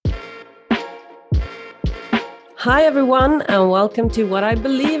Hi, everyone, and welcome to what I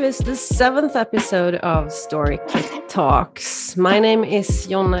believe is the 7th episode of StoryKit Talks. My name is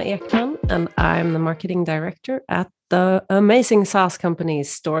Jonna Ekman, and I'm the marketing director at the amazing SaaS company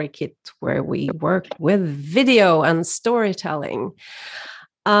StoryKit, where we work with video and storytelling.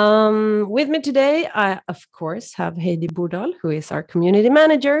 With me today, I, of course, have Heidi Bordal, who is our community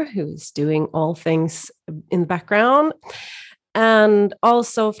manager, who is doing all things in the background. And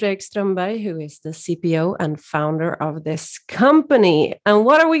also Fredrik Strömberg, who is the CPO and founder of this company. And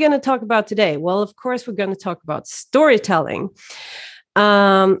what are we going to talk about today? Well, of course, we're going to talk about storytelling.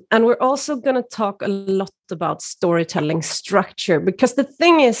 And we're also going to talk a lot about storytelling structure, because the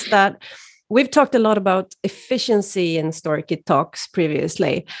thing is that we've talked a lot about efficiency in StoryKit Talks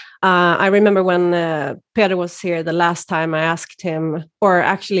previously. I remember when Peter was here the last time, I asked him, or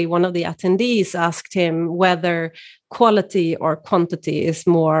actually one of the attendees asked him whether quality or quantity is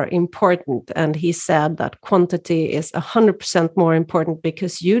more important. And he said that quantity is 100% more important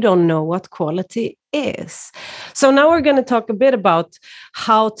because you don't know what quality is. So now we're going to talk a bit about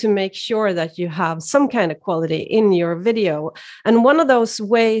how to make sure that you have some kind of quality in your video. And one of those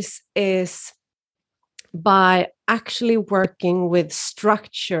ways is by actually working with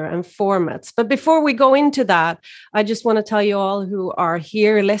structure and formats. But before we go into that, I just want to tell you all who are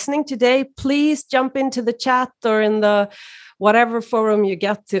here listening today, please jump into the chat or in the whatever forum you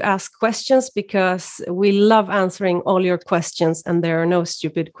get to ask questions, because we love answering all your questions, and there are no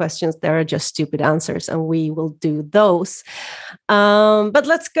stupid questions, there are just stupid answers, and we will do those. But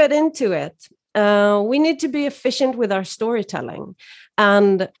let's get into it. We need to be efficient with our storytelling.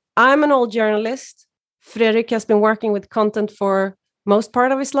 And I'm an old journalist. Fredrik has been working with content for most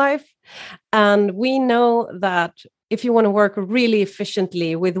part of his life. And we know that if you want to work really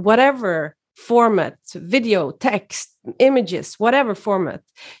efficiently with whatever format, video, text, images, whatever format,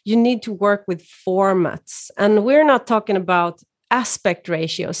 you need to work with formats. And we're not talking about aspect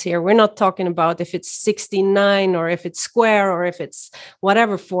ratios here. We're not talking about if it's 69 or if it's square or if it's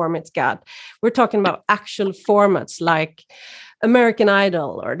whatever form it's got. We're talking about actual formats like American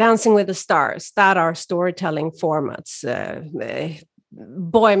Idol or Dancing with the Stars. That are storytelling formats.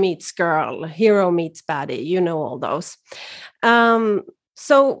 Boy meets girl, hero meets baddie, you know all those.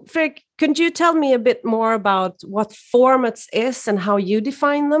 So Fredrik, could you tell me a bit more about what formats is and how you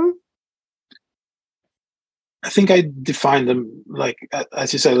define them? I think I define them like,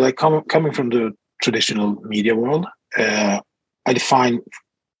 as you said, like coming from the traditional media world. I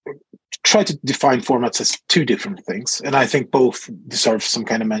try to define formats as two different things, and I think both deserve some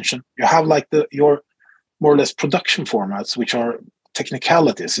kind of mention. You have like your more or less production formats, which are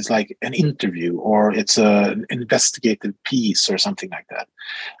technicalities. It's like an interview, or it's an investigative piece, or something like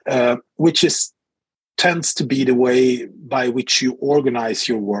that, which tends to be the way by which you organize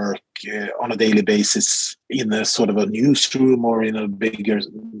your work on a daily basis in a sort of a newsroom or in a bigger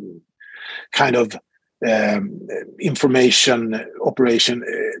kind of information operation,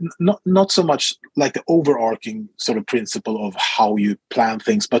 not so much like the overarching sort of principle of how you plan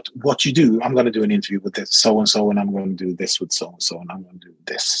things, but what you do. I'm going to do an interview with this so and so, and I'm going to do this with so and so, and I'm going to do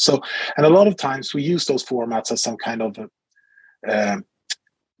this. So, and a lot of times we use those formats as some kind of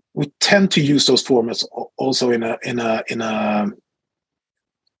we tend to use those formats also in a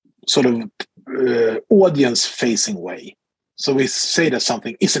sort of audience-facing way. So we say that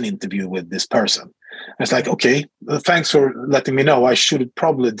something is an interview with this person. And it's like, okay, thanks for letting me know. I should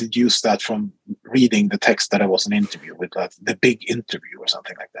probably deduce that from reading the text that I was an interview with, the big interview or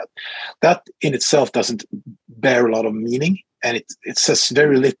something like that. That in itself doesn't bear a lot of meaning, and it says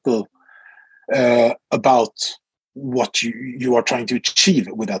very little about what you are trying to achieve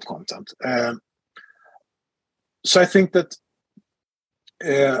with that content. So I think that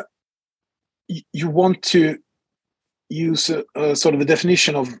you want to use a sort of a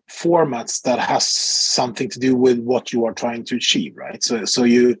definition of formats that has something to do with what you are trying to achieve, right? So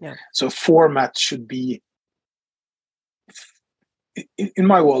a format should be, in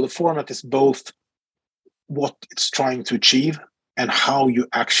my world, a format is both what it's trying to achieve and how you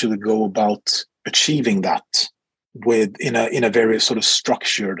actually go about achieving that in a very sort of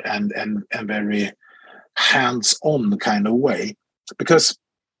structured and very hands-on kind of way. Because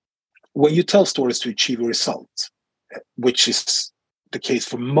when you tell stories to achieve a result, which is the case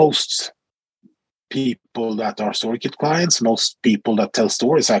for most people that are StoryKit clients, most people that tell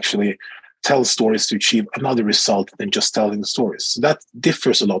stories actually tell stories to achieve another result than just telling stories. So that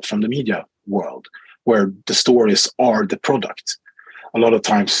differs a lot from the media world, where the stories are the product. A lot of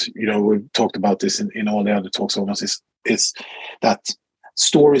times, we've talked about this in all the other talks almost, is that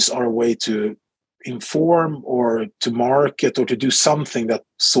stories are a way to inform or to market or to do something that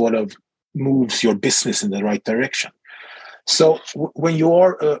sort of moves your business in the right direction. So when you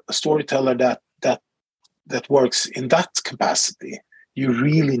are a storyteller that works in that capacity, you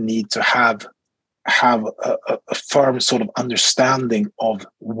really need to have a firm sort of understanding of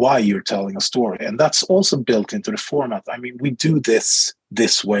why you're telling a story, and that's also built into the format. I mean, we do this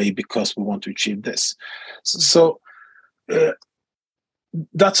way because we want to achieve this. So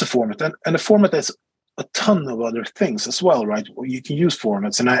that's a format, and a format has a ton of other things as well, right? You can use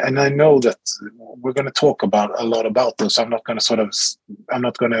formats, and I know that we're going to talk about a lot about those. I'm not going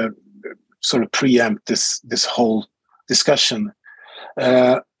to sort of preempt this whole discussion.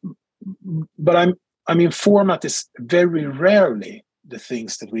 But I mean, format is very rarely the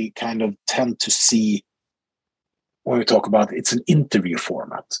things that we kind of tend to see when we talk about it's an interview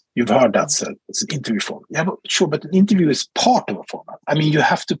format. You've heard that said, it's an interview format. Yeah, but sure, but an interview is part of a format. I mean, you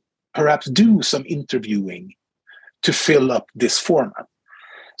have to perhaps do some interviewing to fill up this format.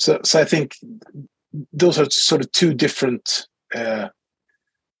 So I think those are sort of two different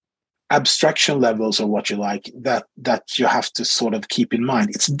abstraction levels, or what you like, that you have to sort of keep in mind.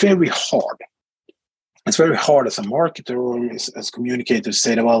 It's very hard. It's very hard as a marketer or as communicators to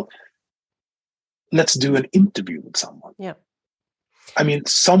say that, well, let's do an interview with someone. Yeah. I mean,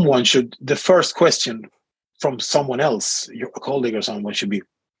 the first question from someone else, your colleague or someone, should be,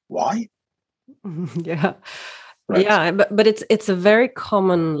 why? Yeah. Right. Yeah. But it's a very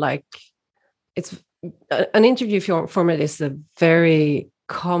common, like, it's an interview format is a very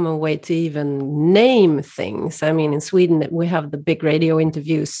common way to even name things. I mean, in Sweden, we have the big radio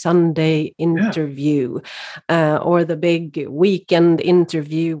interview, Sunday interview, or the big weekend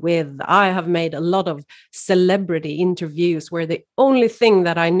interview I have made a lot of celebrity interviews where the only thing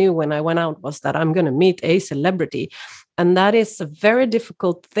that I knew when I went out was that I'm going to meet a celebrity. And that is a very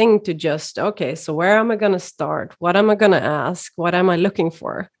difficult thing to just, okay, so where am I going to start? What am I going to ask? What am I looking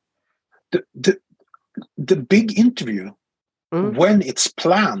for? The big interview, when it's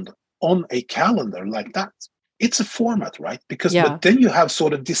planned on a calendar like that, it's a format, right? Because but then you have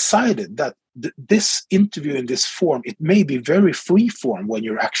sort of decided that this interview in this form, it may be very free form when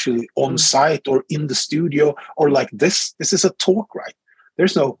you're actually on site or in the studio, or like this is a talk, right?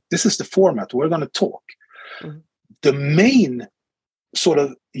 This is the format, we're going to talk. The main sort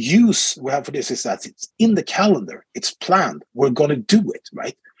of use we have for this is that it's in the calendar, it's planned, we're going to do it,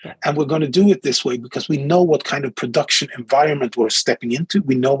 right? Yeah. And we're going to do it this way because we know what kind of production environment we're stepping into.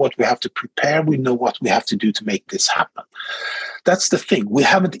 We know what we have to prepare. We know what we have to do to make this happen. That's the thing. We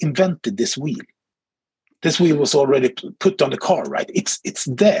haven't invented this wheel. This wheel was already put on the car, right? It's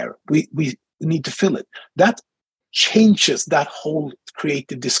there. We need to fill it. That changes that whole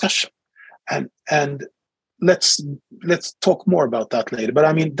creative discussion. And let's talk more about that later. But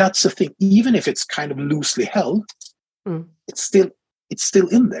I mean, that's the thing. Even if it's kind of loosely held, it's still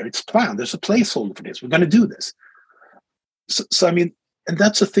in there. It's planned. There's a placeholder for this. We're going to do this. So I mean, and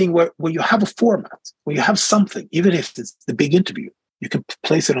that's the thing where you have a format, where you have something, even if it's the big interview, you can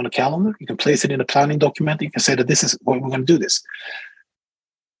place it on a calendar. You can place it in a planning document. You can say that this is what we're going to do this.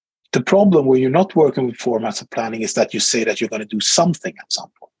 The problem where you're not working with formats of planning is that you say that you're going to do something at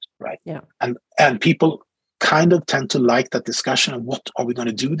some point, right? Yeah. And people kind of tend to like that discussion of what are we going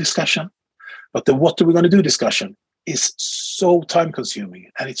to do discussion. But the what are we going to do discussion is so time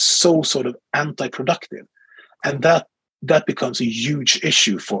consuming and it's so sort of anti-productive. And that becomes a huge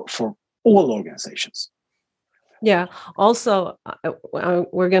issue for all organizations. Yeah. Also,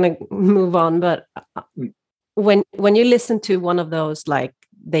 we're going to move on, but when you listen to one of those, like,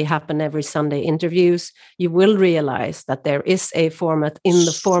 they happen every Sunday interviews, you will realize that there is a format in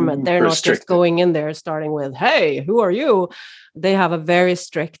the format. They're not just going in there starting with, hey, who are you? They have a very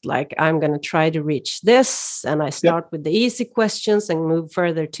strict, like, I'm going to try to reach this. And I start with the easy questions and move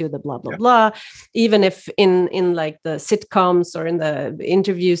further to the blah, blah, blah. Even if in like the sitcoms or in the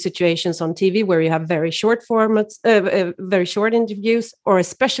interview situations on TV where you have very short formats, very short interviews, or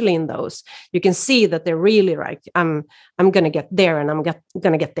especially in those, you can see that they're really like, I'm going to get there and I'm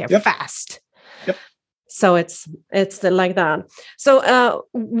going to get there fast. Yep. So it's like that. So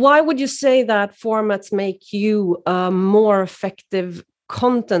why would you say that formats make you a more effective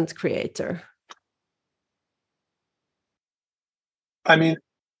content creator? I mean,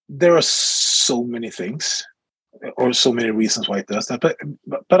 there are so many things or so many reasons why it does that.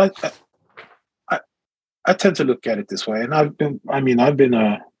 But I tend to look at it this way. And I've been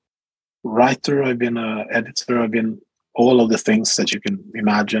a writer, I've been an editor, I've been all of the things that you can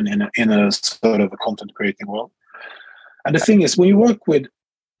imagine in a sort of a content creating world. And the thing is, when you work with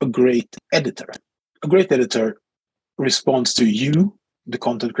a great editor responds to you, the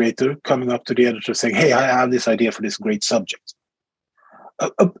content creator, coming up to the editor saying, hey, I have this idea for this great subject.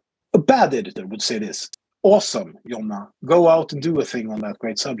 A bad editor would say this: awesome, Jonna, go out and do a thing on that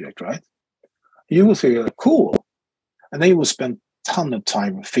great subject, right? You will feel cool. And then you will spend a ton of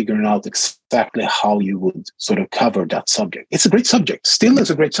time figuring out exactly how you would sort of cover that subject. It's a great subject, still is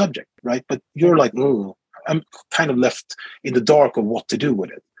a great subject, right? But you're like, oh, I'm kind of left in the dark of what to do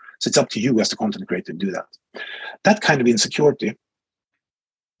with it. So it's up to you as the content creator to do that. That kind of insecurity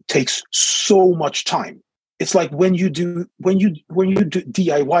takes so much time. It's like when you do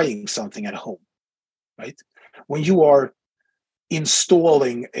DIYing something at home, right? When you are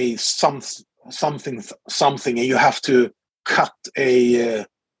installing a something and you have to cut a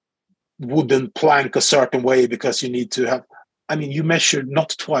wooden plank a certain way because you need to have, I mean, you measure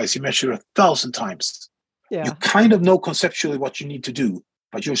not twice, you measure 1,000 times. Yeah. You kind of know conceptually what you need to do,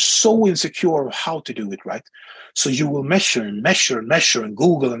 but you're so insecure of how to do it, right? So you will measure and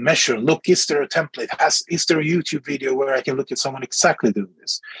Google and measure and look, is there a template? Is there a YouTube video where I can look at someone exactly doing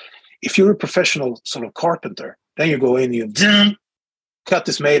this? If you're a professional sort of carpenter, then you go in, you cut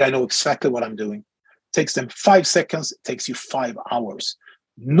this made, I know exactly what I'm doing. It takes them 5 seconds, it takes you 5 hours.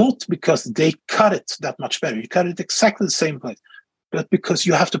 Not because they cut it that much better. You cut it exactly the same place, but because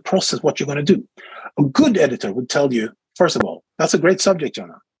you have to process what you're going to do. A good editor would tell you, first of all, that's a great subject,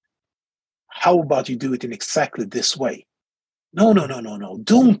 Jonna. How about you do it in exactly this way? No.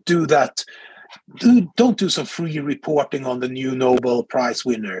 Don't do that. Don't do some free reporting on the new Nobel Prize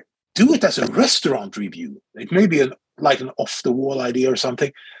winner. Do it as a restaurant review. It may be like an off-the-wall idea or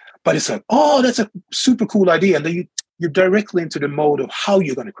something, but it's like, oh, that's a super cool idea. And then you're directly into the mode of how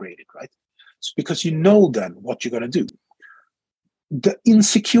you're going to create it, right? It's because you know then what you're going to do. The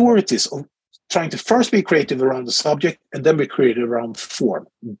insecurities of trying to first be creative around the subject and then be creative around form,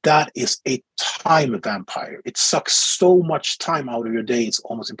 that is a time vampire. It sucks so much time out of your day, it's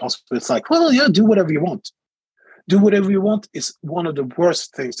almost impossible. It's like, well, yeah, do whatever you want. Do whatever you want is one of the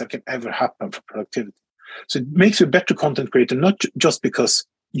worst things that can ever happen for productivity. So it makes you a better content creator, not just because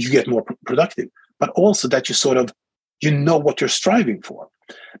you get more productive, but also that you sort of, you know what you're striving for.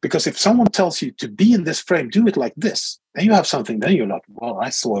 Because if someone tells you to be in this frame, do it like this, then you have something, then you're like, well, I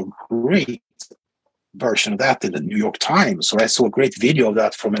saw a great version of that in the New York Times, or I saw a great video of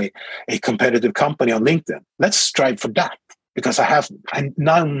that from a competitive company on LinkedIn. Let's strive for that because I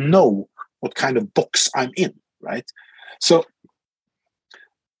now know what kind of box I'm in, right? So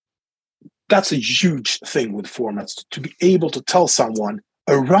that's a huge thing with formats, to be able to tell someone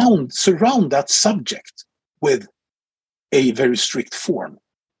surround that subject with a very strict form.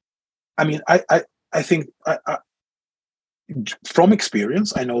 I mean, I think from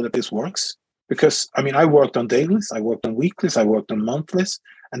experience, I know that this works because, I mean, I worked on dailies, I worked on weeklies, I worked on monthlies,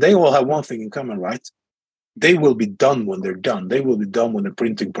 and they all have one thing in common, right? They will be done when they're done. They will be done when the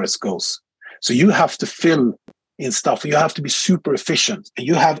printing press goes. So you have to fill in stuff. You have to be super efficient, and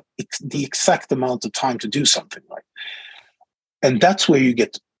you have the exact amount of time to do something, right? And that's where you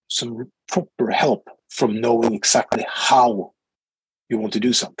get some proper help from knowing exactly how you want to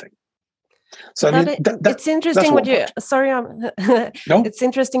do something. So I mean, it's interesting what you. Sorry, no. It's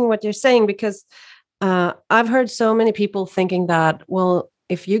interesting what you're saying because I've heard so many people thinking that, well,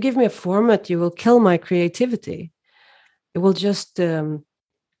 if you give me a format, you will kill my creativity. It will just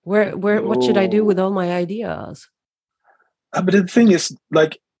what should I do with all my ideas? But the thing is,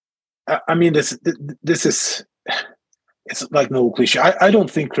 like, I mean, this is. It's like no cliche. I don't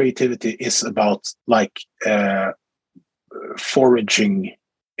think creativity is about like foraging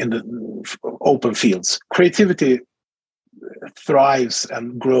in the open fields. Creativity thrives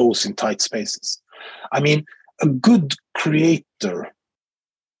and grows in tight spaces. I mean, a good creator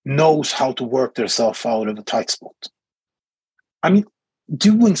knows how to work themselves out of a tight spot. I mean,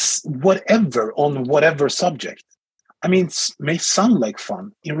 doing whatever on whatever subject. I mean, it may sound like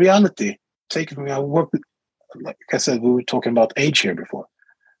fun. In reality, take it from me, I work with, like I said, we were talking about age here before.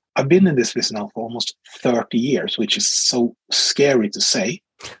 I've been in this business now for almost 30 years, which is so scary to say,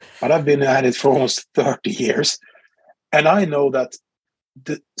 but I've been at it for almost 30 years. And I know that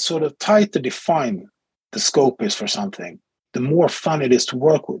the sort of tighter defined the scope is for something, the more fun it is to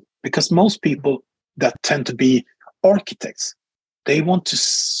work with. Because most people that tend to be architects, they want to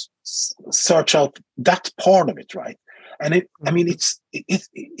search out that part of it, right? And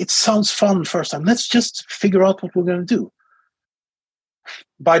it sounds fun first time. Let's just figure out what we're going to do.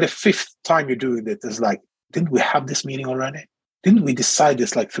 By the 5th time you're doing it, it's like, didn't we have this meeting already? Didn't we decide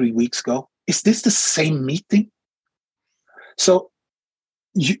this like 3 weeks ago? Is this the same meeting? So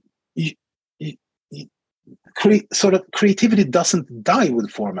sort of creativity doesn't die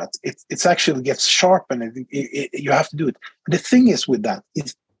with format. It actually gets sharpened, and you have to do it. The thing is with that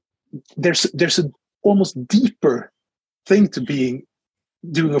is there's an almost deeper thing to being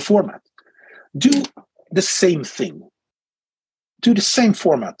doing a format. Do the same thing. Do the same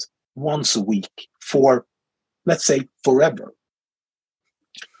format once a week for, let's say, forever.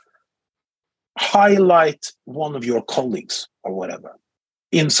 Highlight one of your colleagues or whatever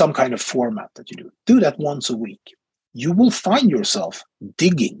in some kind of format that you do. Do that once a week. You will find yourself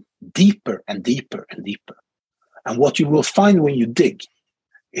digging deeper and deeper and deeper. And what you will find when you dig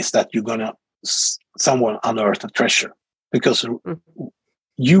is that you're going to someone unearth a treasure, because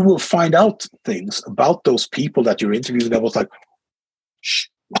you will find out things about those people that you're interviewing that was like, shh,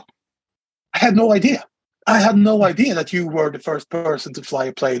 I had no idea. I had no idea that you were the first person to fly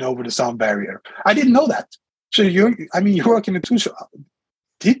a plane over the sound barrier. I didn't know that. So you work in a tool shop.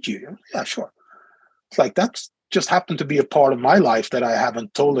 Did you? Yeah, sure. It's like, that's just happened to be a part of my life that I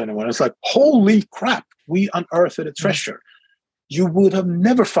haven't told anyone. It's like, holy crap, we unearthed a treasure. You would have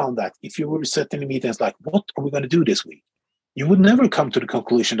never found that if you were sitting in meetings like, what are we going to do this week? You would never come to the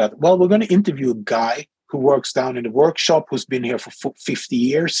conclusion that, well, we're going to interview a guy who works down in the workshop, who's been here for 50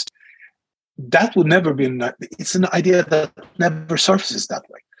 years. That would never be, it's an idea that never surfaces that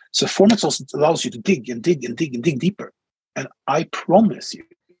way. So formats also allows you to dig and dig and dig and dig deeper. And I promise you,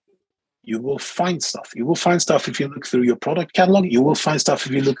 you will find stuff. You will find stuff if you look through your product catalog. You will find stuff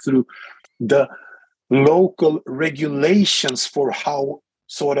if you look through the local regulations for how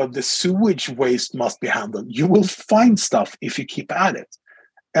sort of the sewage waste must be handled. You will find stuff if you keep at it.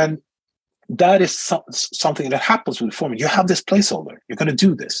 And that is something that happens with format. You have this placeholder. You're going to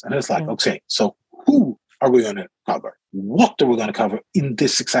do this. And it's like, okay, so who are we going to cover? What are we going to cover in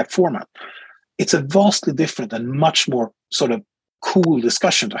this exact format? It's a vastly different and much more sort of cool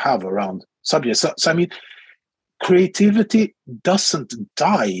discussion to have around subjects. So I mean, creativity doesn't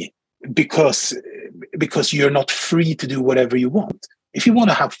die because you're not free to do whatever you want. If you want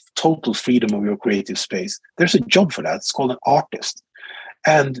to have total freedom of your creative space, there's a job for that. It's called an artist.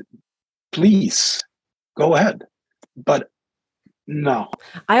 And please go ahead. But no.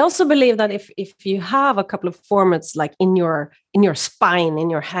 I also believe that if you have a couple of formats like in your spine, in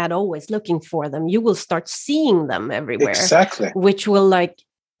your head, always looking for them, you will start seeing them everywhere. Exactly. Which will like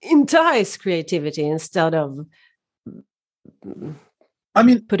entice creativity instead of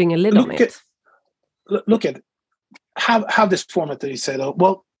putting a lid on it. Look at have this format that you said, oh,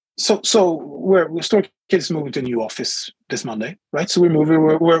 well, so we're Story Kids moving to a new office this Monday, right? So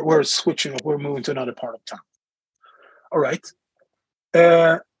we're switching up, we're moving to another part of town. All right.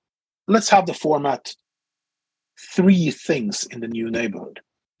 Let's have the format 3 things in the new neighborhood.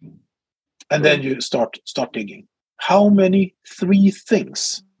 And then you start digging. How many 3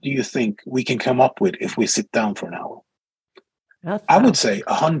 things do you think we can come up with if we sit down for an hour? I would say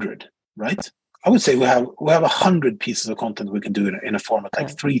 100, right? I would say we have 100 pieces of content we can do in a format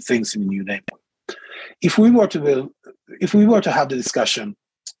like 3 things in a new neighborhood. If we were to have the discussion,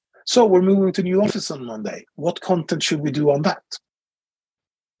 so we're moving to new office on Monday, what content should we do on that?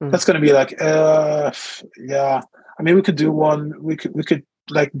 That's going to be like, yeah. I mean, we could do one. We could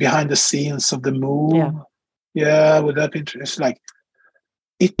like behind the scenes of the move. Yeah, would that be interesting? Like,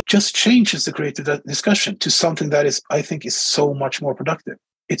 it just changes the creative discussion to something that is, I think, is so much more productive.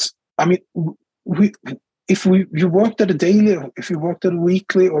 It's, I mean, you worked at a daily, or if you worked at a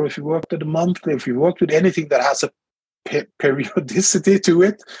weekly, or if you worked at a monthly, if you worked with anything that has a periodicity to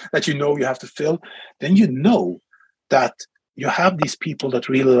it that you know you have to fill, then you know that you have these people that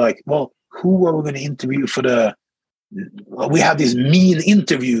really like, well, who are we going to interview for we have this mean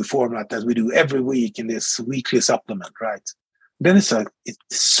interview format that we do every week in this weekly supplement, right? Then it's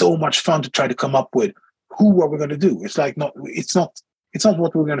so much fun to try to come up with who are we going to do. It's like it's not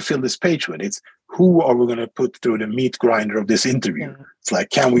what we're going to fill this page with. It's who are we going to put through the meat grinder of this interview. It's like,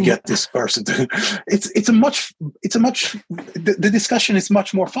 can we get this person to? The discussion is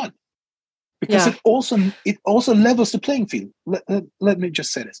much more fun. Because it also levels the playing field. Let me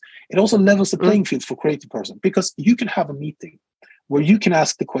just say this. It also levels the playing field for creative person, because you can have a meeting where you can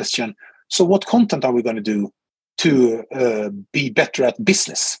ask the question, so what content are we going to do to be better at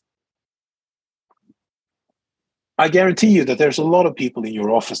business? I guarantee you that there's a lot of people in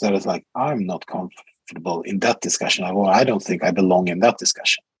your office that is like, I'm not comfortable in that discussion. I don't think I belong in that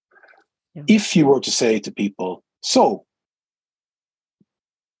discussion. Yeah. If you were to say to people, so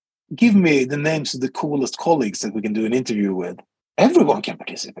give me the names of the coolest colleagues that we can do an interview with, everyone can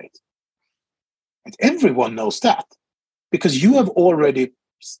participate. And everyone knows that, because you have already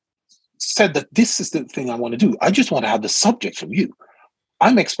said that this is the thing I want to do. I just want to have the subject from you.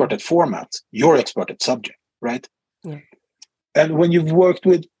 I'm expert at format. You're expert at subject, right? Yeah. And when you've worked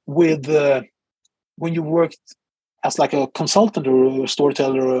when you worked as like a consultant or a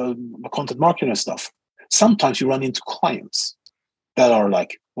storyteller or a content marketer and stuff, sometimes you run into clients that are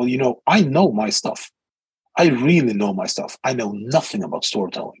like, well, I know my stuff. I really know my stuff. I know nothing about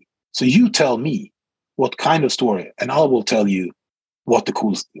storytelling. So you tell me what kind of story, and I will tell you what the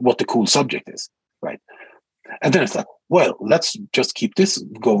cool subject is, right? And then it's like, well, let's just keep this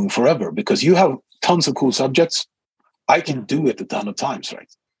going forever because you have tons of cool subjects. I can do it a ton of times,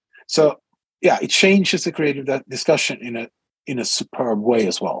 right? So yeah, it changes the creative discussion in a superb way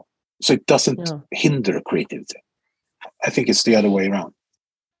as well. So it doesn't hinder creativity. I think it's the other way around.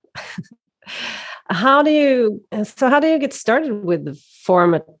 How do you get started with the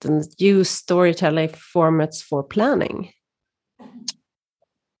format and use storytelling formats for planning?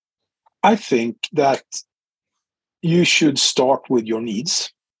 I think that you should start with your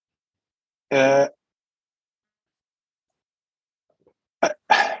needs. I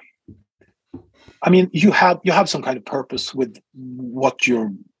mean, you have some kind of purpose with what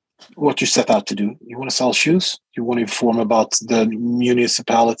you set out to do. You want to sell shoes. You want to inform about the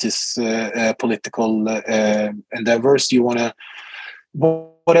municipality's political endeavors. You want to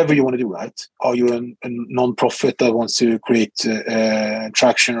whatever you want to do, right? Are you a non-profit that wants to create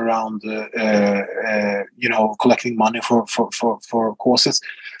traction around collecting money for causes?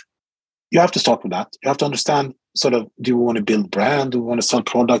 You have to start with that. You have to understand sort of, do you want to build brand? Do you want to sell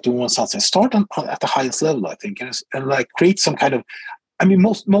product? Do you want something? Start at the highest level, I think, and like create some kind of. I mean,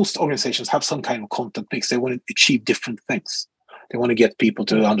 most organizations have some kind of content mix. They want to achieve different things. They want to get people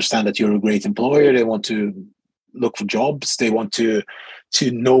to understand that you're a great employer. They want to look for jobs. They want to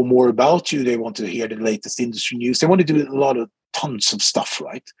know more about you. They want to hear the latest industry news. They want to do tons of stuff,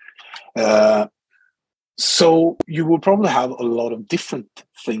 right? So you will probably have a lot of different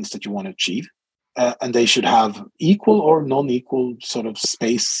things that you want to achieve. And they should have equal or non-equal sort of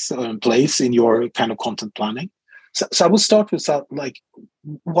space and place in your kind of content planning. So I will start with that, like,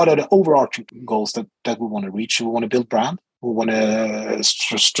 what are the overarching goals that we want to reach? We want to build brand. We want to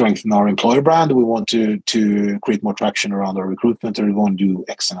strengthen our employer brand. We want to create more traction around our recruitment, or we want to do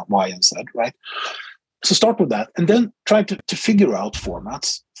X and Y and Z, right? So start with that, and then try to figure out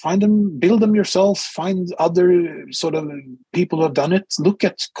formats. Find them, build them yourself. Find other sort of people who have done it. Look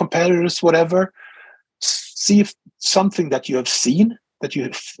at competitors, whatever. See if something that you have seen that you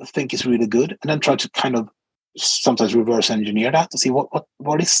think is really good, and then try to kind of sometimes reverse engineer that to see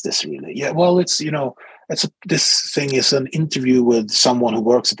what is this really? Yeah, well, it's this thing is an interview with someone who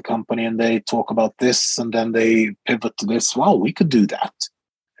works at the company, and they talk about this, and then they pivot to this. Well, we could do that.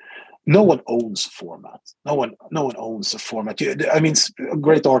 No one owns a format. No one owns a format. I mean,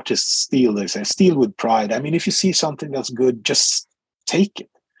 great artists steal. They say steal with pride. I mean, if you see something that's good, just take it.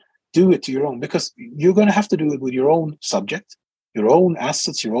 Do it to your own, because you're going to have to do it with your own subject, your own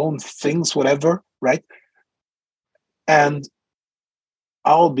assets, your own things, whatever, right? And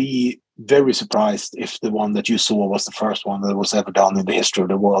I'll be very surprised if the one that you saw was the first one that was ever done in the history of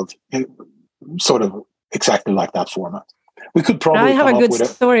the world, sort of exactly like that format. We could probably. I have a good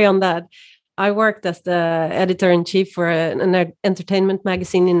story on that. I worked as the editor-in-chief for an entertainment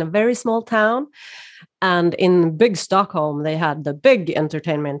magazine in a very small town. And in big Stockholm, they had the big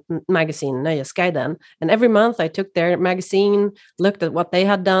entertainment magazine, Nöjesguiden. And every month I took their magazine, looked at what they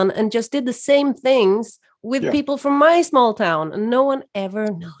had done, and just did the same things with people from my small town. And no one ever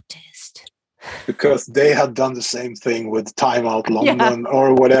noticed. Because they had done the same thing with Time Out London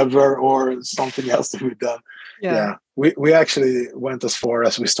or whatever, or something else that we've done. Yeah. We actually went as far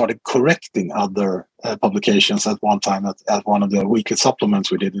as we started correcting other publications at one time at one of the weekly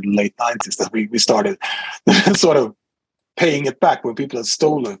supplements we did in the late 90s, that we started sort of paying it back when people had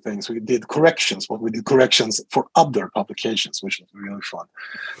stolen things. We did corrections, but we did corrections for other publications, which was really fun.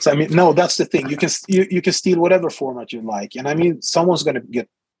 So I mean, no, that's the thing. You can steal whatever format you like. And I mean, someone's going to get,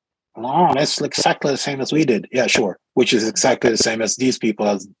 oh, that's exactly the same as we did. Yeah, sure. Which is exactly the same as these people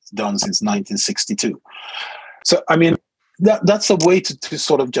have done since 1962. So, I mean, that's a way to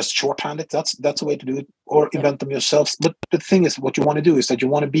sort of just shorthand it. That's a way to do it, or invent them yourselves. But the thing is, what you want to do is that you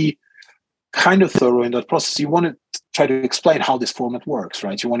want to be kind of thorough in that process. You want to try to explain how this format works,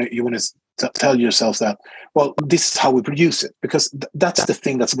 right? You want to tell yourself that, well, this is how we produce it, because that's the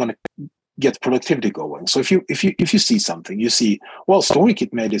thing that's going to get productivity going. So if you see something, you see, well,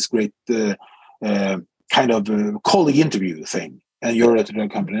 StoryKit made this great kind of colleague interview thing, and you're at a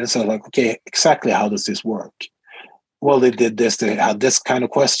company, and so like, okay, exactly how does this work? Well, they did this. They had this kind of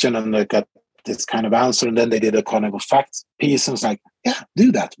question, and they got this kind of answer, and then they did a kind of a fact piece, and it's like, yeah,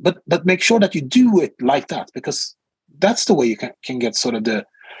 do that, but make sure that you do it like that, because that's the way you can get sort of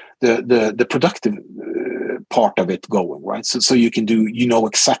the productive part of it going, right? So you can do,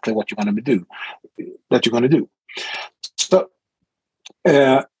 exactly what you're going to do. So,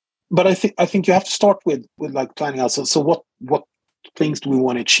 but I think you have to start with like planning out. So what things do we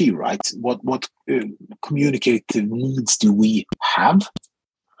want to achieve, right? What communicative needs do we have?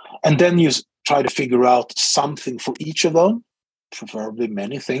 And then you try to figure out something for each of them, preferably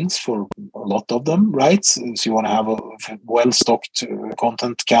many things for a lot of them, right? So you want to have a well-stocked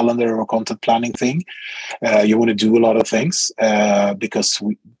content calendar or content planning thing. You want to do a lot of things because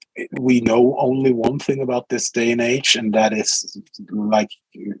we know only one thing about this day and age, and that is, like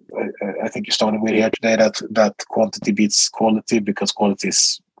I think you started with here today, that quantity beats quality, because quality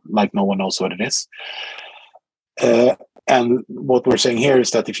is like no one knows what it is. And what we're saying here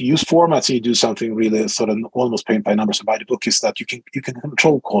is that if you use formats and you do something really sort of almost paint by numbers and by the book, is that you can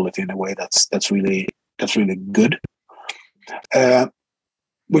control quality in a way that's really good.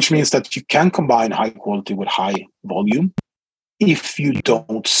 Which means that you can combine high quality with high volume if you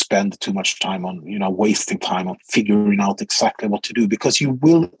don't spend too much time on, wasting time on figuring out exactly what to do, because you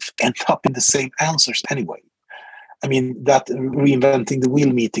will end up in the same answers anyway. I mean, that reinventing the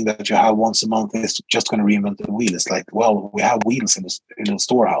wheel meeting that you have once a month is just going to reinvent the wheel. It's like, well, we have wheels in the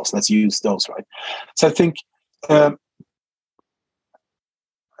storehouse. Let's use those, right? So I think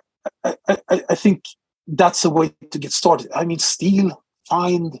I think that's a way to get started. I mean,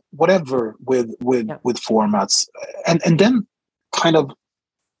 find whatever with formats, and then kind of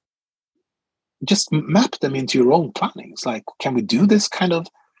just map them into your own planning. It's like, can we do this kind of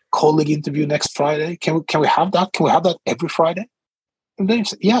colleague interview next Friday? Can we have that? Can we have that every Friday? And then you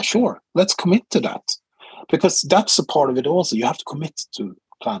say, yeah, sure, let's commit to that, because that's a part of it also. You have to commit to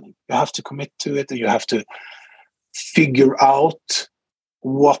planning. You have to commit to it, and you have to figure out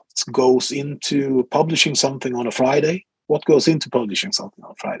what goes into publishing something on a Friday. What goes into publishing something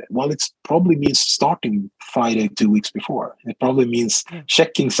on Friday? Well, it probably means starting Friday 2 weeks before. It probably means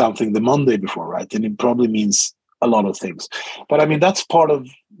checking something the Monday before, right? And it probably means a lot of things. But I mean, that's part of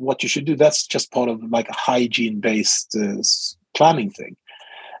what you should do. That's just part of like a hygiene-based planning thing.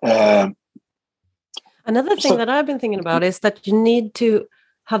 Another thing that I've been thinking about is that you need to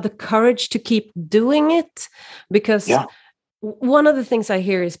have the courage to keep doing it, because one of the things I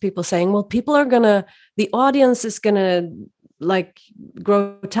hear is people saying, well, the audience is gonna like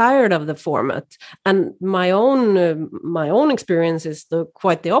grow tired of the format. And my own experience is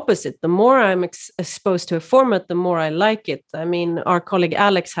quite the opposite. The more I'm exposed to a format, the more I like it. I mean, our colleague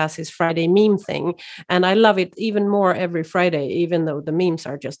Alex has his Friday meme thing, and I love it even more every Friday, even though the memes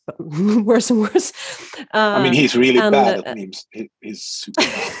are just worse and worse. I mean, he's really bad at memes. He's super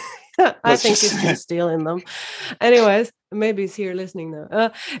bad. I think he's still stealing them. Anyways, maybe he's here listening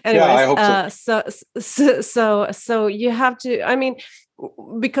now. I hope so. So you have to, I mean,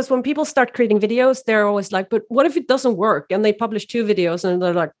 because when people start creating videos, they're always like, but what if it doesn't work? And they publish 2 videos and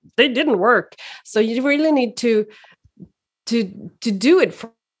they're like, they didn't work. So you really need to do it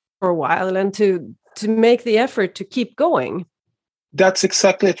for a while and to make the effort to keep going. That's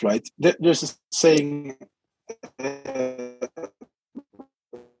exactly it, right? There's a saying,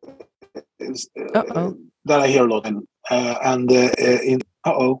 that I hear a lot,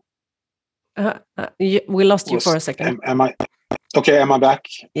 we lost you for a second. Am I back?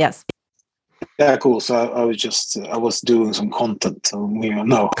 Yes. Yeah, cool. So I was doing some content. So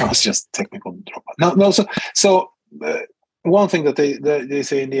I was just technical dropout. No. So one thing that they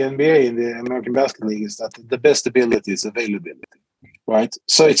say in the NBA, in the American Basketball League, is that the best ability is availability. Right.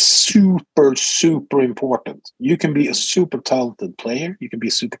 So it's super, super important. You can be a super talented player. You can be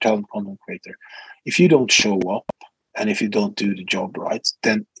a super talented content creator. If you don't show up and if you don't do the job right,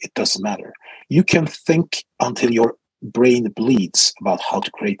 then it doesn't matter. You can think until your brain bleeds about how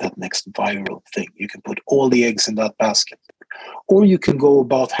to create that next viral thing. You can put all the eggs in that basket. Or you can go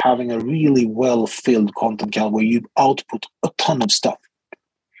about having a really well-filled content calendar where you output a ton of stuff.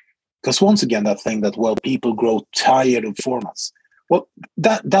 Because once again, that thing that, well, people grow tired of formats. Well,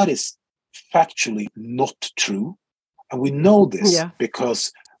 that is factually not true. And we know this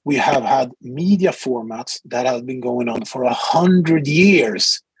because we have had media formats that have been going on for 100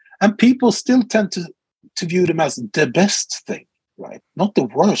 years. And people still tend to view them as the best thing, right? Not the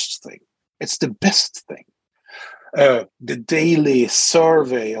worst thing. It's the best thing. The daily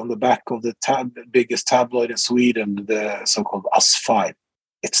survey on the back of the biggest tabloid in Sweden, the so-called US5,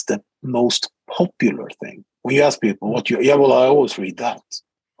 it's the most popular thing. When you ask people I always read that.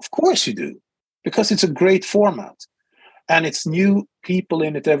 Of course you do, because it's a great format. And it's new people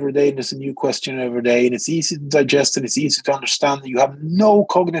in it every day, and there's a new question every day, and it's easy to digest and it's easy to understand. You have no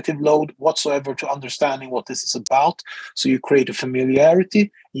cognitive load whatsoever to understanding what this is about. So you create a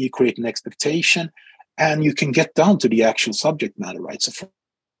familiarity, you create an expectation, and you can get down to the actual subject matter, right? So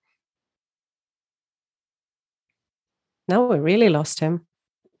now we really lost him.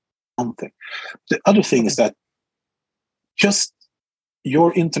 One thing. The other thing is that just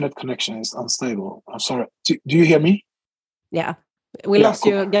Your internet connection is unstable. I'm sorry. Do you hear me? Yeah, we lost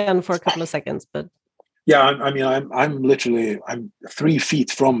you again for a couple of seconds, but yeah, I'm literally 3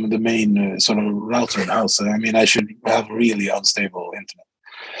 feet from the main sort of router in the house. So, I mean, I should have really unstable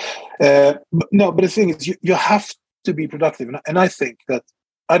internet. But the thing is, you have to be productive, and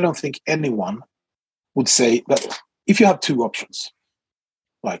I don't think anyone would say that if you have two options,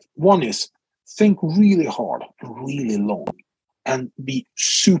 like one is think really hard and really long and be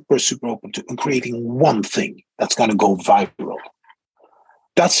super, super open to creating one thing that's going to go viral.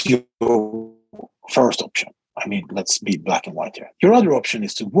 That's your first option. I mean, let's be black and white here. Your other option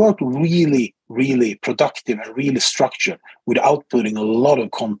is to work really, really productive and really structured with outputting a lot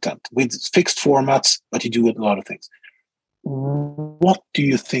of content with fixed formats, but you do a lot of things. What do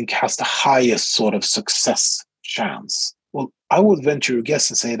you think has the highest sort of success chance? Well, I would venture a guess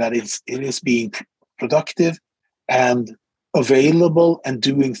and say that it is being productive and available and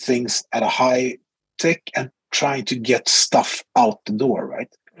doing things at a high tech and trying to get stuff out the door,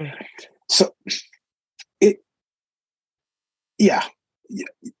 right? So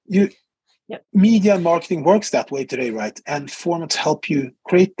media and marketing works that way today, right? And formats help you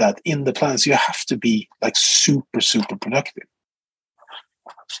create that in the plans. You have to be like super, super productive.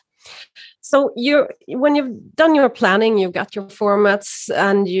 So when you've done your planning, you've got your formats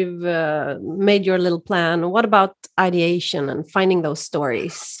and you've made your little plan. What about ideation and finding those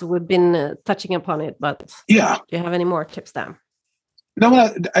stories? We've been touching upon it, but do you have any more tips there? No,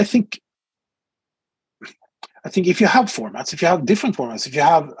 I think if you have formats, if you have different formats, if you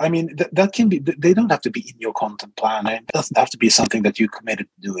have, I mean, that can be, they don't have to be in your content plan. It doesn't have to be something that you committed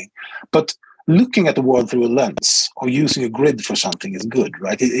to doing. But looking at the world through a lens or using a grid for something is good,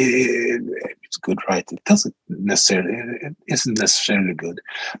 right? It's good, right? It isn't necessarily good.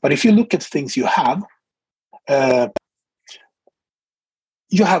 But if you look at things you have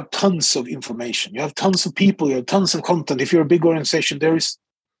tons of information. You have tons of people. You have tons of content. If you're a big organization, there is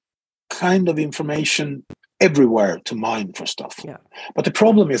kind of information everywhere to mine for stuff. Yeah. But the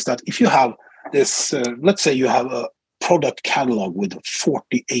problem is that if you have this, let's say you have a product catalog with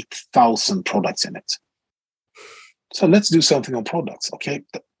 48,000 products in it. So let's do something on products, okay?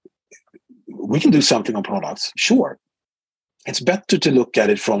 We can do something on products, sure. It's better to look at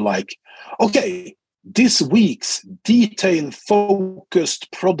it from like, okay, this week's detailed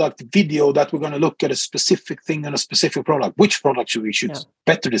focused product video that we're going to look at a specific thing and a specific product. Which product should we choose? Yeah.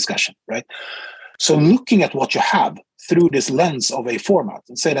 Better discussion, right? So looking at what you have through this lens of a format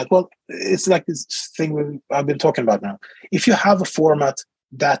and say that, well, it's like this thing I've been talking about now. If you have a format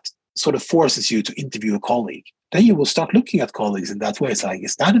that sort of forces you to interview a colleague, then you will start looking at colleagues in that way. It's like,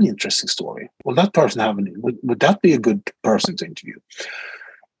 is that an interesting story? Will that person would that be a good person to interview?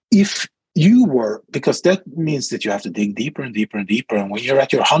 If you were, because that means that you have to dig deeper and deeper and deeper. And when you're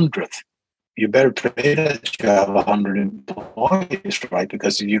at your 100th, you better pray that you have 100 employees, right?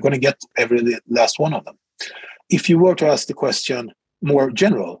 Because you're going to get every last one of them. If you were to ask the question more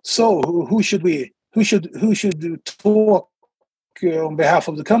general, so who should talk on behalf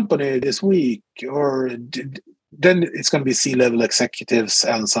of the company this week, or then it's going to be C-level executives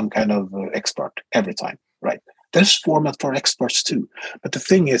and some kind of expert every time, right? There's format for experts too. But the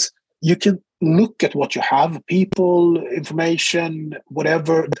thing is, you can look at what you have, people, information,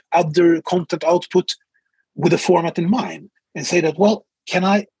 whatever, other content output with a format in mind and say that, well, can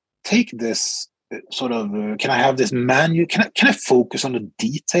I take this sort of, can I have this menu? Can I focus on the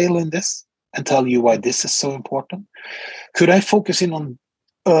detail in this and tell you why this is so important? Could I focus in on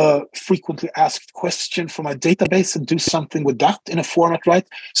a frequently asked question from my database and do something with that in a format, right?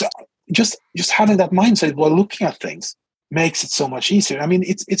 So just having that mindset while looking at things makes it so much easier. I mean,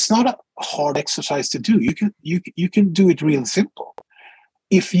 it's not a hard exercise to do. You can do it real simple.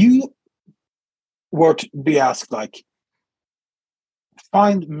 If you were to be asked, like,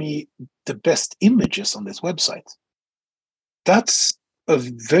 find me the best images on this website, that's a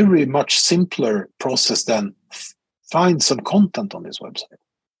very much simpler process than find some content on this website,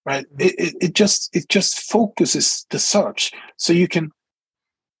 right? It just focuses the search, so you can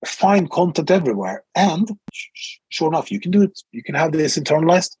find content everywhere. And sure enough, you can do it. You can have this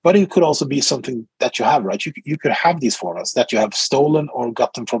internalized, but it could also be something that you have, right? You could have these formats that you have stolen or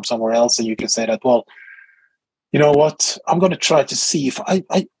gotten from somewhere else, and you can say that, well, you know what? I'm going to try to see if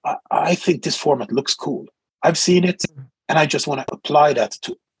I think this format looks cool. I've seen it, and I just want to apply that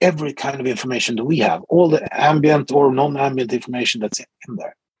to every kind of information that we have, all the ambient or non-ambient information that's in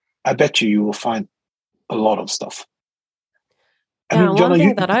there. I bet you will find a lot of stuff. One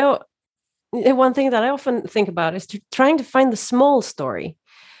thing that I often think about is trying to find the small story,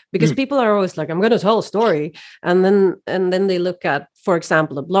 because people are always like, I'm going to tell a story, and then they look at, for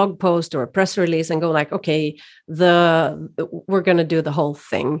example, a blog post or a press release and go like, okay, we're going to do the whole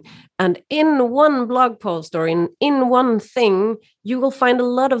thing. And in one blog post or in one thing, you will find a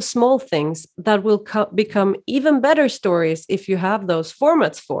lot of small things that will become even better stories if you have those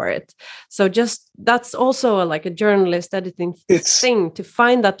formats for it. So that's also like a journalist editing thing, to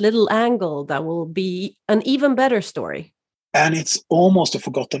find that little angle that will be an even better story. And it's almost a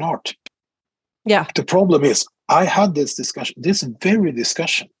forgotten art. Yeah. The problem is, I had this very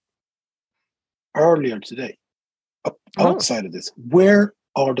discussion earlier today, outside of this. Where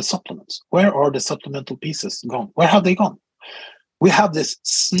are the supplements? Where are the supplemental pieces gone? Where have they gone? We have this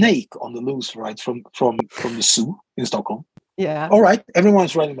snake on the loose, right, from the zoo in Stockholm. Yeah. All right,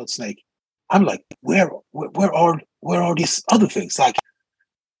 everyone's writing about snake. I'm like, where are these other things? Like,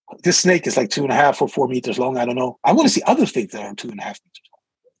 this snake is like 2.5 or 4 meters long. I don't know. I want to see other things that are 2.5 meters long.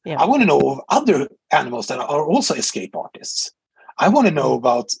 Yeah. I want to know of other animals that are also escape artists. I want to know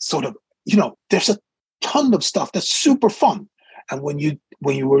about sort of, there's a ton of stuff that's super fun. And when you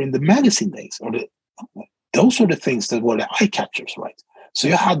were in the magazine days, those were the things that were the eye catchers, right? So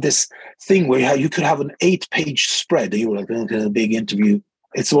you had this thing where you could have an 8-page spread, and you were like, a big interview.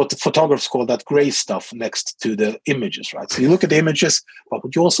 It's what the photographers call that gray stuff next to the images, right? So you look at the images, but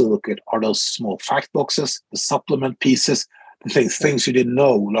what you also look at are those small fact boxes, the supplement pieces, the things you didn't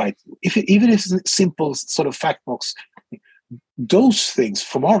know, right? Even if it's a simple sort of fact box, those things,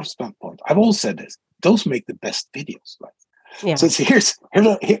 from our standpoint, I've always said this, those make the best videos, right? Yeah. So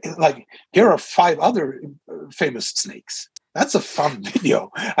here are 5 other famous snakes. That's a fun video.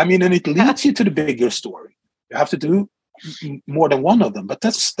 I mean, and it leads you to the bigger story. You have to do more than one of them, but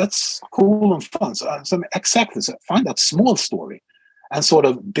that's cool and fun. So exactly, so find that small story and sort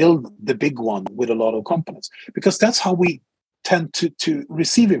of build the big one with a lot of components, because that's how we tend to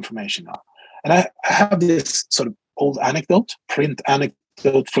receive information now. And I have this sort of old print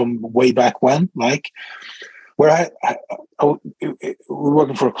anecdote from way back when, like where I we're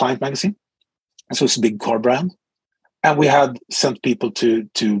working for a client magazine, so it's a big car brand. And we had sent people to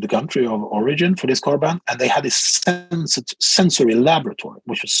the country of origin for this car brand, and they had this sensory laboratory,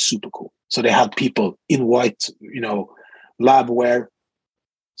 which was super cool. So they had people in white, lab wear,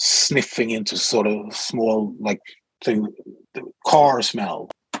 sniffing into sort of small, like, thing, car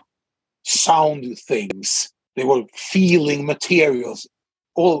smell, sound things. They were feeling materials,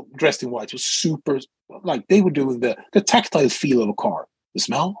 all dressed in white. It was super, like, they were doing the tactile feel of a car, the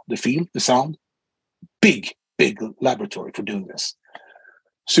smell, the feel, the sound. Big laboratory for doing this.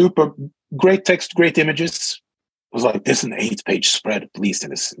 Super great text, great images. It was like, this is an 8-page spread, at least in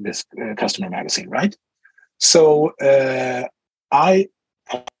this customer magazine, right? So I,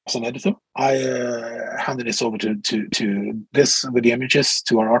 as an editor, I handed this over to this with the images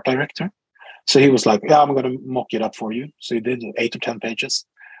to our art director. So he was like, yeah, I'm going to mock it up for you. So he did 8 or 10 pages.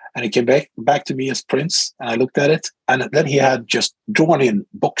 And he came back to me as prints, and I looked at it. And then he had just drawn in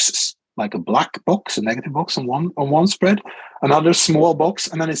boxes, like a black box, a negative box on one spread, another small box,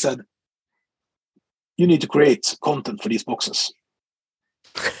 and then he said, you need to create content for these boxes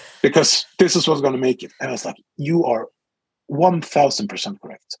because this is what's going to make it. And I was like, you are 1000%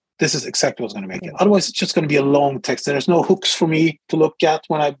 correct. This is exactly what's going to make it. Otherwise, it's just going to be a long text. There's no hooks for me to look at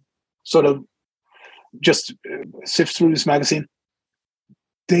when I sort of just sift through this magazine.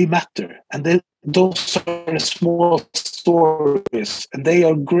 They matter, and those are small stories, and they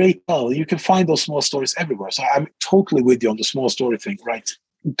are great. Well, you can find those small stories everywhere. So I'm totally with you on the small story thing, right?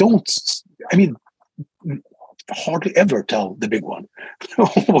 Hardly ever tell the big one.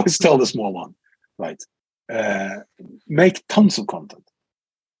 Always tell the small one, right? Make tons of content.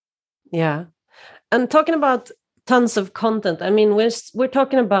 Yeah, and talking about tons of content, I mean,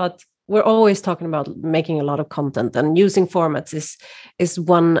 we're always talking about making a lot of content, and using formats is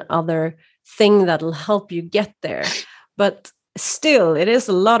one other thing that'll help you get there. But still, it is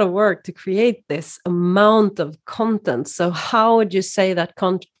a lot of work to create this amount of content. So how would you say that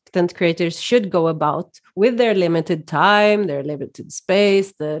content creators should go about with their limited time, their limited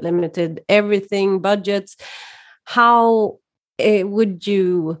space, the limited everything, budgets? How would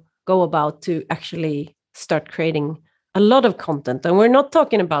you go about to actually start creating a lot of content? And we're not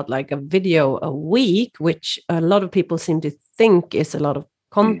talking about like a video a week, which a lot of people seem to think is a lot of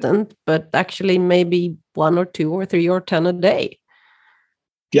content, but actually maybe 1 or 2 or 3 or 10 a day.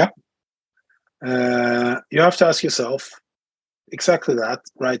 Yeah. You have to ask yourself exactly that,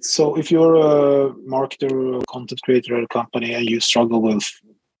 right? So if you're a marketer or a content creator at a company and you struggle with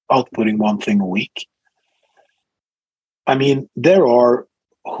outputting one thing a week, I mean, there are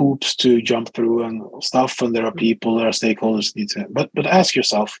hoops to jump through and stuff, and there are people, there are stakeholders need to. But ask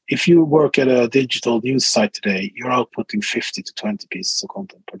yourself, if you work at a digital news site today, you're outputting 50 to 20 pieces of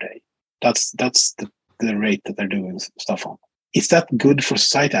content per day. That's the rate that they're doing stuff on. Is that good for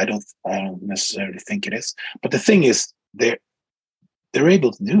society? I don't necessarily think it is. But the thing is, they're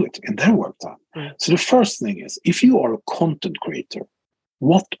able to do it in their work time. Mm. So the first thing is, if you are a content creator,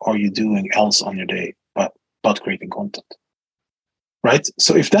 what are you doing else on your day but creating content? Right?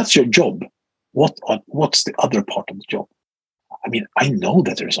 So if that's your job, what's the other part of the job? I mean, I know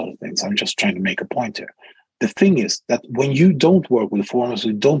that there's other things. I'm just trying to make a point here. The thing is that when you don't work with formats,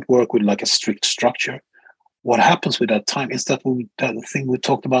 you don't work with like a strict structure, what happens with that time is that the thing we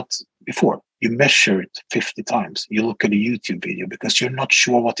talked about before. You measure it 50 times. You look at a YouTube video because you're not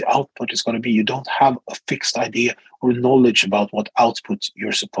sure what the output is going to be. You don't have a fixed idea or knowledge about what output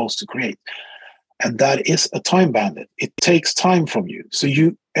you're supposed to create. And that is a time bandit. It takes time from you. So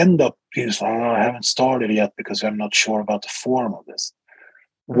you end up being like, oh, I haven't started yet because I'm not sure about the form of this.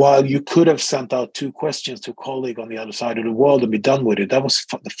 While you could have sent out 2 questions to a colleague on the other side of the world and be done with it. That was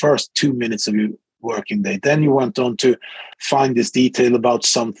the first 2 minutes of your working day. Then you went on to find this detail about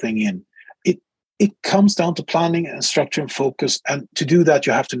something in. It comes down to planning and structure and focus. And to do that,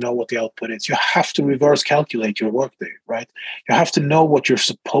 you have to know what the output is. You have to reverse calculate your workday, right? You have to know what you're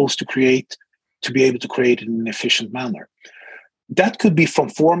supposed to create to be able to create it in an efficient manner. That could be from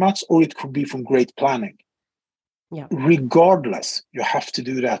formats or it could be from great planning. Yeah. Regardless, you have to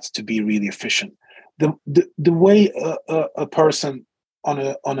do that to be really efficient. The way a person on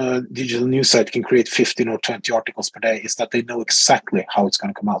a digital news site can create 15 or 20 articles per day is that they know exactly how it's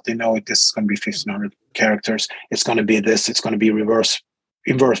going to come out. They know this is going to be 1,500 characters. It's going to be this. It's going to be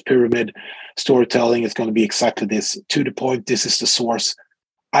inverse pyramid storytelling. It's going to be exactly this, to the point. This is the source.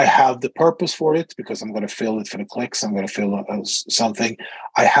 I have the purpose for it because I'm going to fill it for the clicks. I'm going to fill something.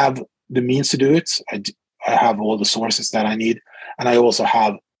 I have the means to do it. I have all the sources that I need. And I also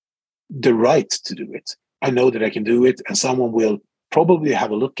have the right to do it. I know that I can do it, and someone will probably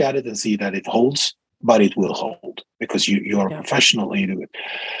have a look at it and see that it holds, but it will hold because you are a professional and you do it.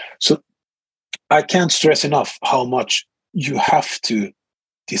 So I can't stress enough how much you have to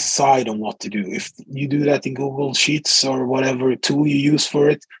decide on what to do. If you do that in Google Sheets or whatever tool you use for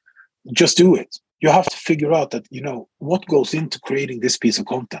it, just do it. You have to figure out that, what goes into creating this piece of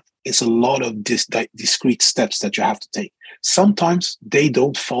content. It's a lot of discrete steps that you have to take. Sometimes they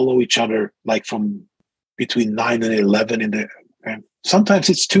don't follow each other, like from between 9 and 11 in the. Sometimes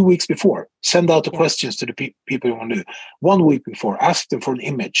it's 2 weeks before. Send out the questions to the people you want to do. 1 week before, ask them for an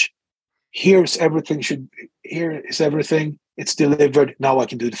image. Here is everything. It's delivered. Now I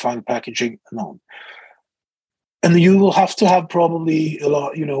can do the final packaging and on. And you will have to have probably a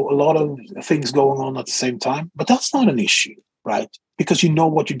lot of things going on at the same time. But that's not an issue, right? Because you know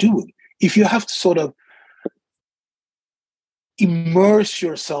what you're doing. If you have to sort of immerse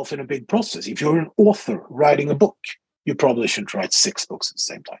yourself in a big process, if you're an author writing a book, you probably shouldn't write 6 books at the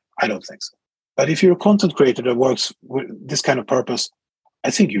same time. I don't think so. But if you're a content creator that works with this kind of purpose,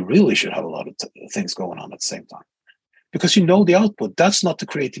 I think you really should have a lot of things going on at the same time. Because you know the output. That's not the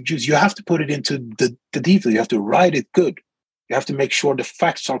creative juice. You have to put it into the detail. You have to write it good. You have to make sure the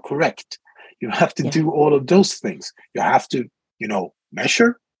facts are correct. You have to do all of those things. You have to,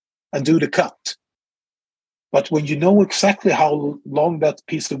 measure and do the cut. But when you know exactly how long that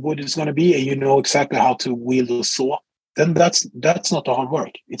piece of wood is going to be, and you know exactly how to wield a saw, then that's not the hard work.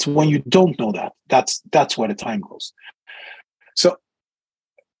 It's when you don't know that. That's where the time goes. So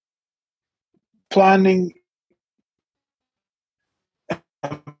planning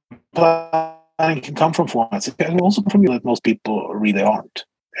can come from formats. It can also come from that most people really aren't.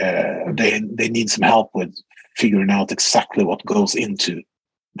 They need some help with figuring out exactly what goes into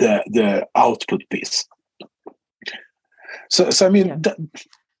the output piece. So I mean,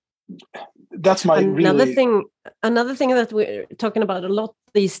 that's my another thing that we're talking about a lot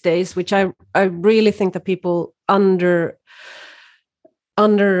these days, which I really think that people underuse,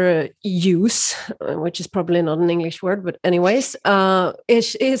 which is probably not an English word, but anyways,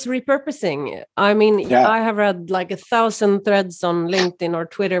 is repurposing. I mean, I have read like 1,000 threads on LinkedIn or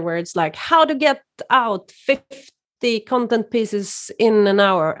Twitter where it's like how to get out 50 content pieces in an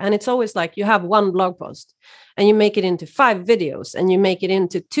hour, and it's always like you have one blog post and you make it into 5 videos and you make it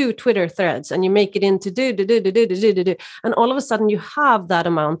into 2 Twitter threads and you make it into do. And all of a sudden you have that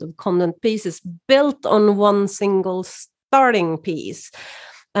amount of content pieces built on one single starting piece.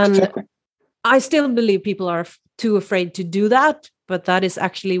 And exactly. I still believe people are too afraid to do that, but that is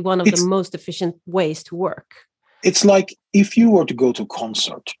actually one of the most efficient ways to work. It's like if you were to go to a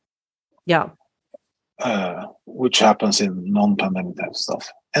concert. Yeah. which happens in non-pandemic type stuff.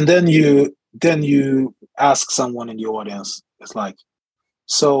 And then you ask someone in the audience, it's like,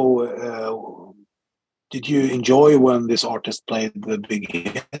 so did you enjoy when this artist played the big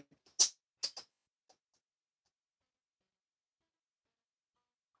hit?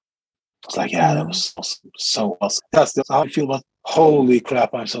 It's like, yeah, that was so awesome. That's how I feel about, holy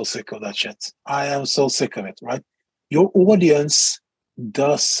crap, I'm so sick of that shit. I am so sick of it, right? Your audience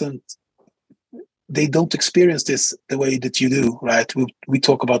they don't experience this the way that you do, right? We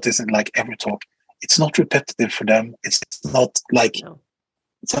talk about this in like every talk. It's not repetitive for them. It's not like,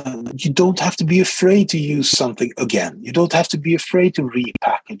 you don't have to be afraid to use something again. You don't have to be afraid to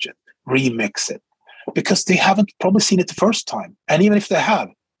repackage it, remix it, because they haven't probably seen it the first time. And even if they have,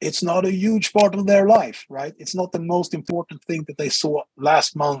 it's not a huge part of their life, right? It's not the most important thing that they saw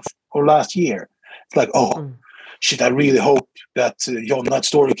last month or last year. It's like, shit, I really hope that Jonna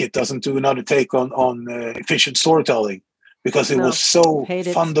Story Kit doesn't do another take on efficient storytelling, because it was so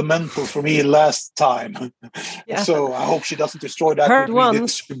fundamental for me last time. Yeah. So I hope she doesn't destroy that. Heard once,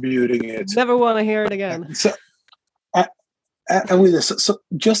 distributing it. Never want to hear it again. So, and with this, so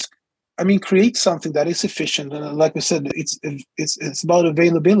just, I mean, create something that is efficient, and like we said, it's about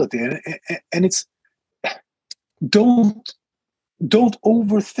availability, and it's don't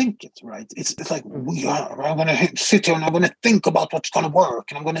overthink it, right? It's like, I'm going to sit here and I'm going to think about what's going to work,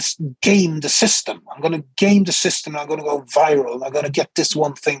 and I'm going to game the system. I'm going to game the system. I'm going to go viral. I'm going to get this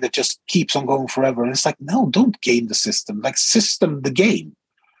one thing that just keeps on going forever. And it's like, no, don't game the system. Like, system the game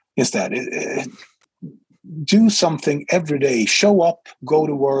instead. Do something every day. Show up, go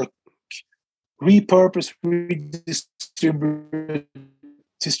to work, repurpose,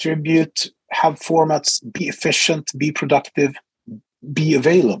 distribute, have formats, be efficient, be productive, be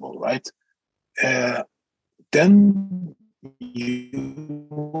available, right? Then you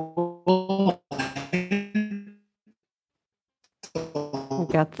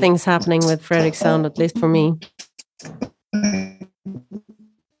got things happening with Fredrik Sound, at least for me.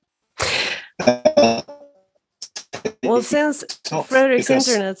 Well, since Fredrik's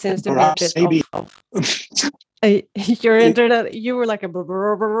internet seems to be a bit off. Your internet, you were like a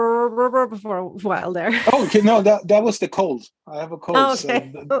before a while there. Oh, okay, no, that was the cold. I have a cold. Oh,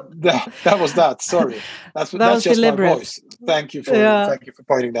 okay. So that was that. Sorry, that's just deliberate. My voice. Thank you for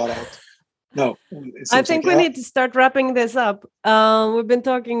pointing that out. No, I think we need to start wrapping this up. We've been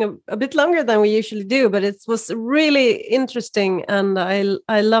talking a bit longer than we usually do, but it was really interesting, and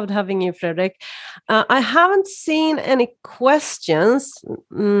I loved having you, Fredrik. I haven't seen any questions.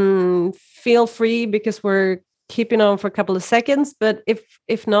 Feel free, because we're keeping on for a couple of seconds, but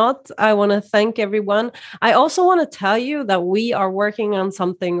if not, I want to thank everyone. I also want to tell you that we are working on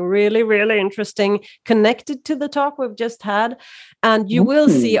something really, really interesting connected to the talk we've just had, and you will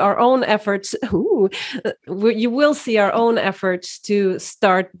see our own efforts. You will see our own efforts to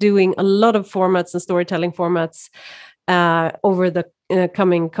start doing a lot of formats and storytelling formats over the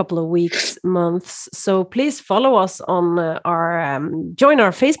coming couple of weeks, months. So please follow us on join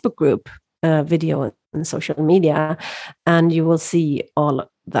our Facebook group, video and social media, and you will see all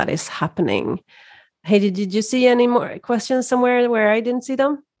that is happening. Heidi, did you see any more questions somewhere where I didn't see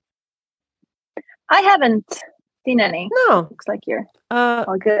them? I haven't seen any. No. Looks like you're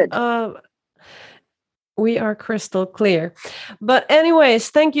all good. We are crystal clear. But anyways,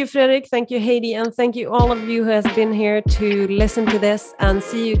 thank you, Fredrik. Thank you, Heidi. And thank you all of you who has been here to listen to this, and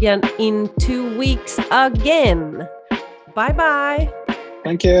see you again in 2 weeks again. Bye-bye.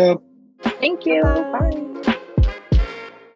 Thank you. Thank you. Bye.